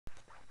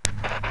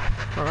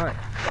Alright,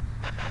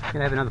 I'm going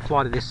to have another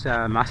flight of this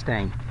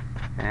Mustang.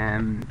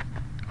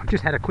 I've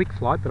just had a quick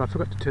flight, but I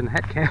forgot to turn the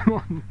hat cam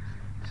on.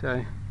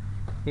 So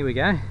here we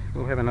go,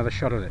 we'll have another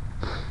shot at it.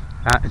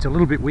 It's a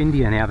little bit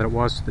windier now than it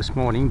was this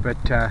morning,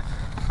 but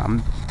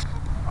I'm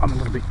a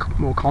little bit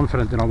more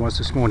confident than I was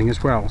this morning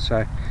as well.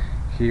 So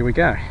here we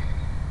go.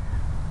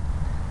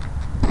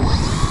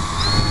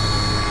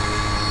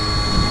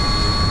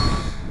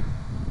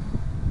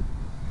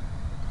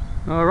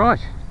 Alright.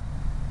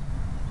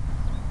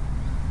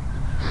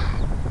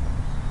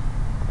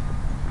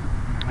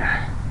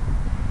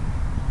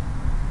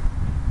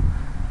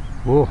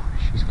 Whoa,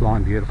 she's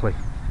flying beautifully.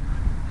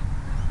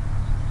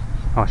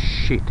 Oh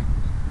shit.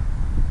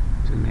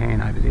 There's a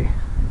man over there.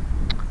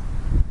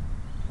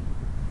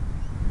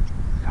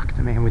 Fuck,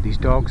 the man with his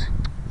dogs.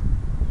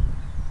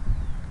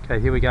 Okay,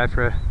 here we go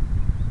for a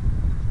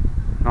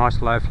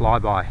nice low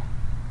flyby.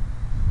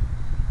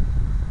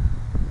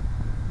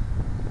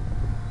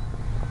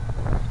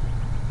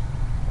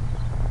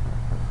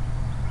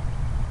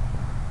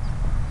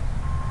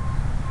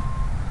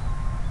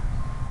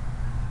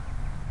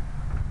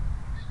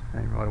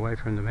 Stay right away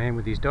from the man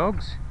with his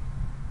dogs.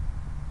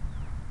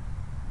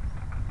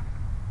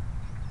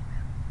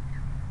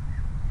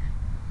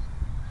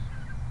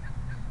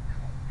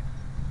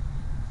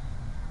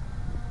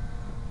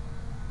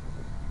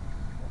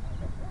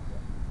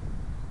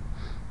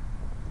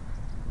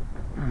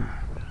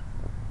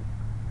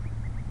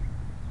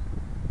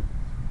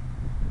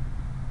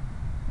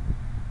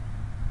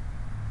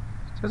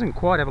 Doesn't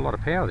quite have a lot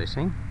of power, this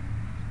thing.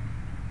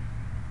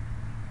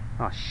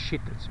 Oh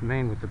shit, that's the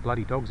man with the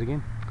bloody dogs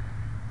again.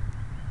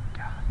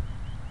 God.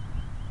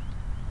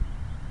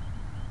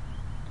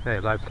 Okay,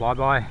 low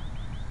flyby.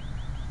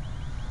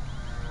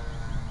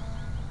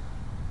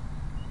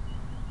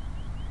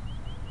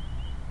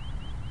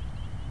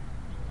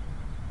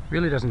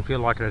 Really doesn't feel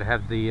like it'd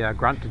have the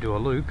grunt to do a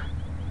loop.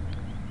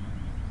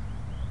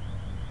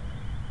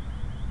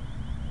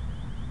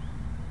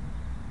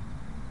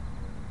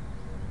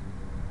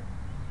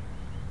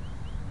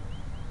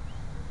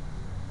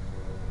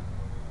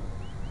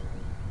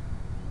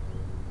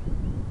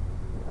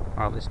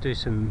 Alright, let's do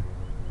some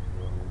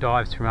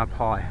dives from up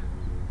high.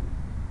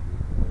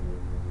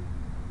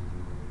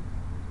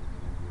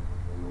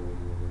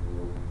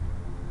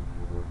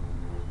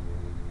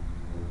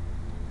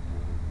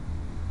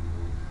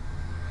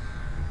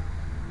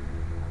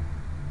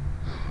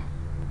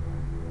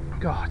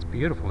 God, it's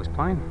beautiful, this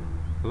plane.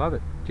 I love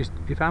it. Just,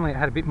 if only it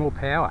had a bit more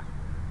power.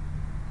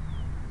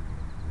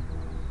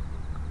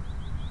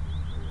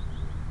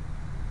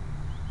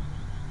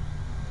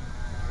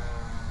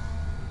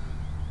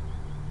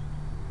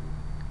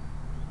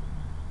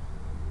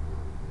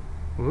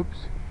 Whoops.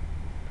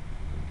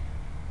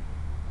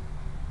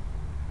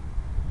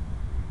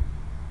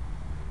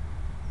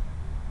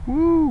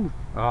 Woo!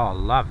 Oh,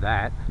 love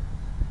that.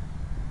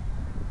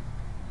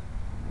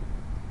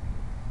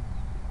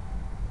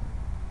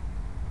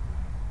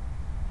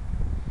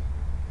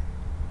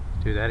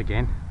 Do that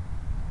again.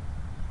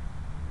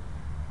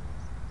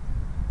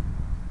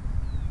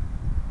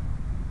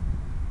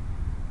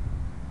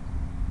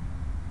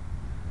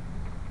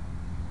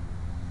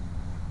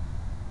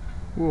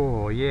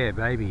 Whoa, yeah,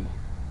 baby.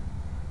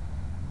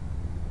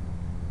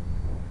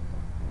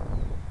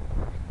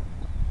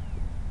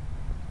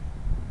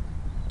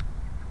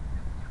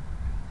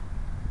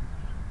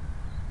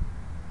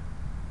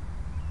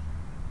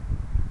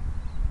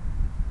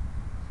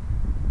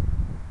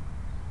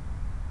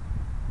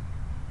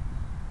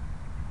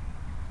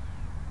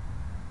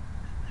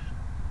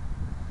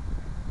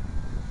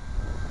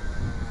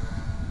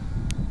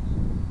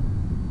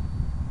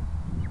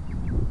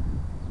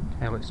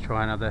 Now let's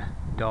try another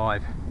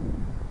dive.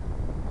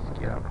 Let's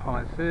get up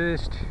high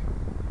first.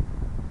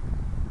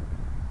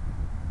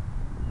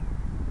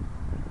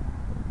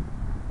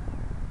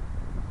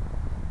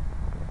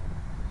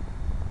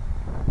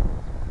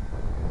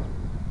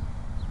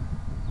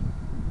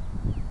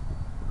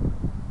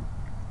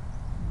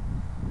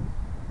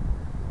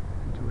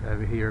 Do it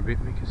over here a bit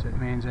because that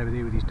man's over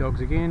there with his dogs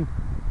again.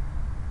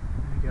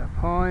 There we go, up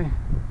high.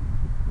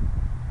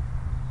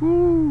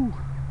 Woo!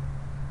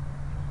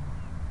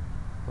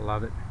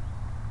 Love it.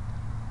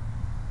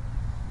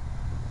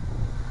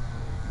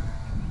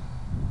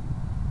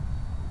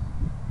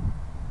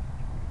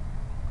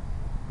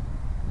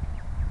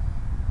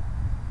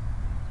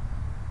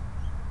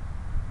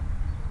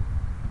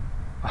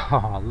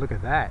 Oh, look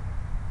at that.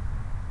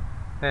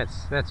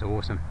 That's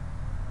awesome.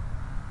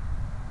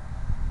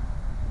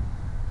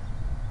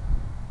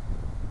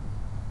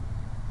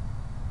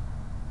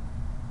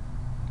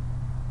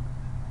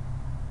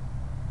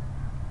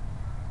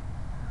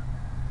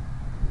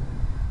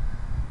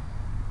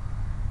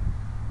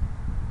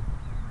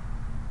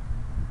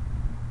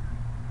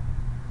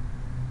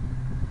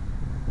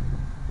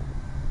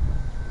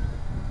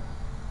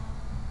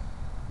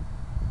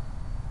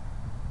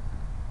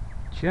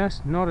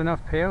 Just not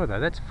enough power though,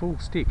 that's full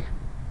stick.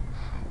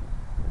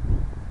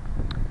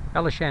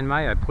 Alishan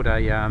Mayo put a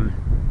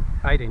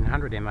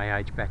 1800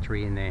 mAh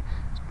battery in there.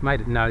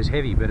 made it nose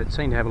heavy, but it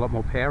seemed to have a lot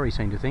more power, he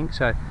seemed to think,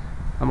 so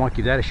I might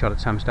give that a shot at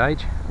some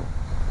stage.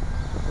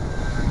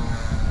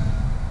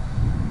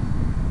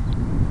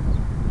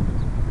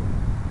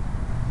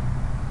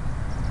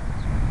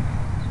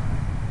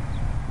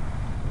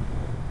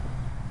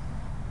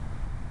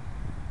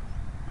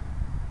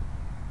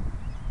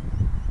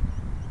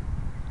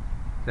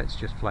 That's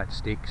just flat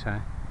stick,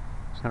 so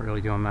it's not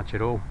really doing much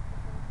at all.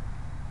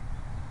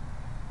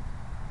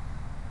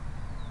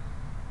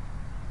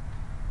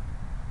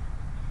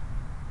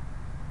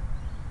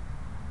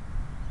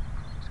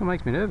 Still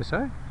makes me nervous,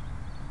 eh?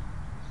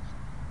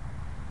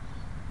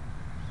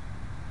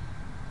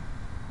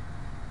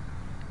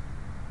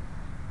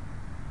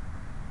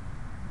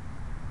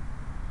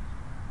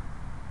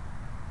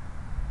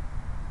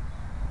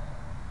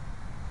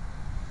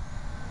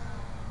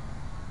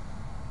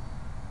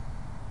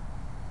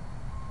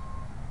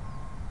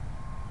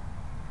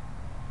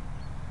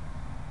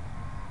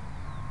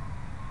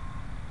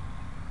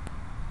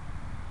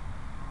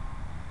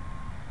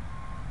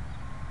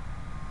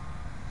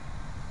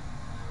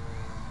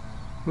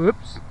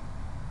 Whoops.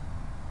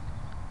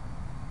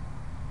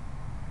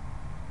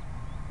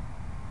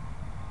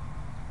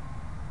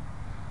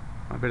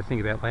 I better think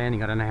about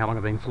landing. I don't know how long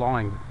I've been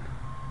flying.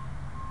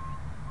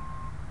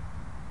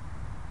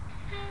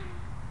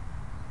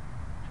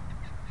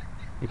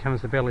 Here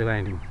comes the belly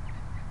landing.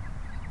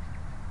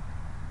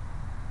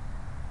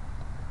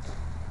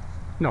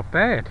 Not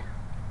bad.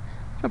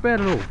 Not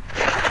bad at all.